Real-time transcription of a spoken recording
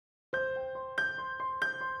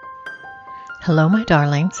Hello my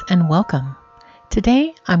darlings and welcome.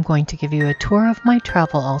 Today I'm going to give you a tour of my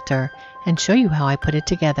travel altar and show you how I put it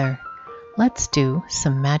together. Let's do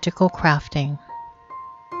some magical crafting.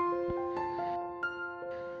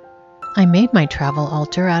 I made my travel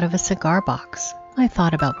altar out of a cigar box. I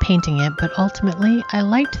thought about painting it, but ultimately I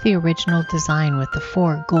liked the original design with the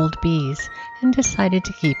 4 gold bees and decided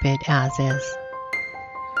to keep it as is.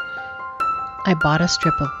 I bought a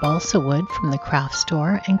strip of balsa wood from the craft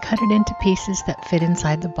store and cut it into pieces that fit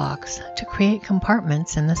inside the box to create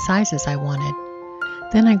compartments in the sizes I wanted.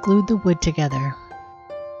 Then I glued the wood together.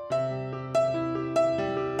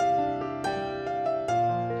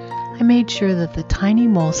 I made sure that the tiny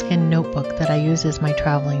moleskin notebook that I use as my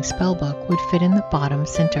traveling spellbook would fit in the bottom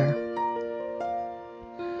center.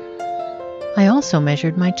 I also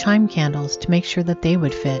measured my chime candles to make sure that they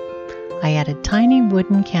would fit. I added tiny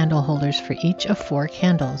wooden candle holders for each of 4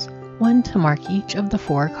 candles, one to mark each of the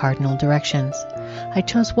 4 cardinal directions. I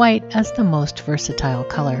chose white as the most versatile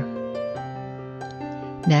color.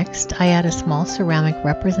 Next, I add a small ceramic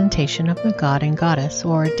representation of the god and goddess,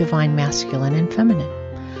 or divine masculine and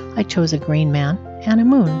feminine. I chose a green man and a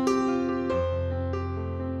moon.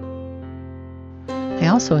 I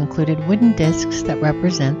also included wooden discs that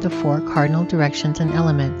represent the 4 cardinal directions and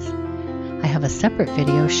elements. I have a separate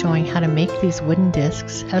video showing how to make these wooden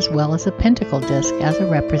discs, as well as a pentacle disc as a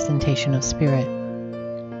representation of spirit.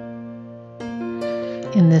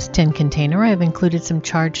 In this tin container I have included some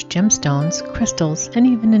charged gemstones, crystals, and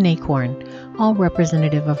even an acorn, all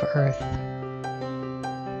representative of earth.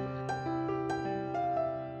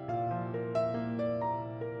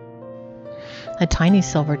 A tiny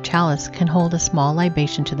silver chalice can hold a small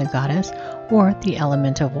libation to the goddess or the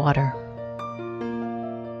element of water.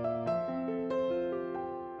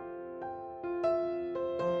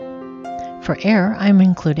 For air, I'm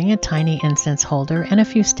including a tiny incense holder and a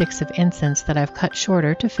few sticks of incense that I've cut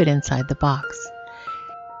shorter to fit inside the box.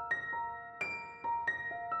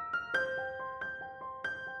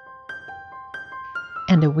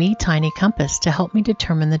 And a wee tiny compass to help me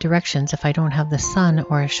determine the directions if I don't have the sun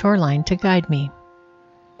or a shoreline to guide me.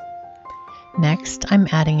 Next, I'm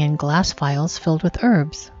adding in glass vials filled with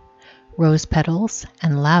herbs, rose petals,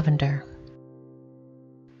 and lavender,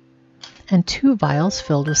 and 2 vials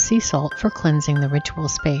filled with sea salt for cleansing the ritual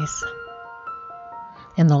space.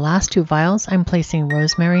 In the last 2 vials, I'm placing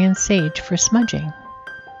rosemary and sage for smudging.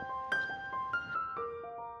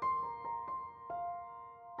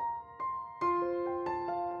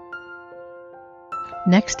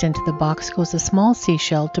 Next into the box goes a small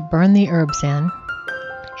seashell to burn the herbs in,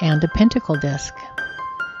 and a pentacle disc.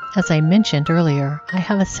 As I mentioned earlier, I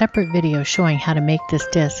have a separate video showing how to make this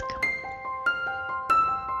disc.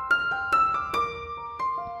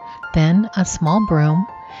 Then a small broom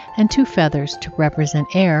and 2 feathers to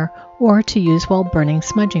represent air or to use while burning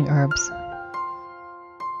smudging herbs.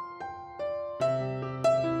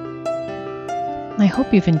 I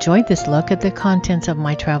hope you've enjoyed this look at the contents of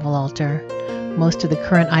my travel altar. Most of the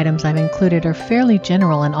current items I've included are fairly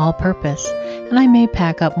general and all-purpose, and I may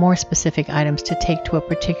pack up more specific items to take to a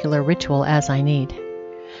particular ritual as I need.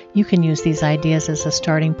 You can use these ideas as a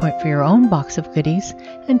starting point for your own box of goodies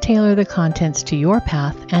and tailor the contents to your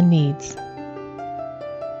path and needs.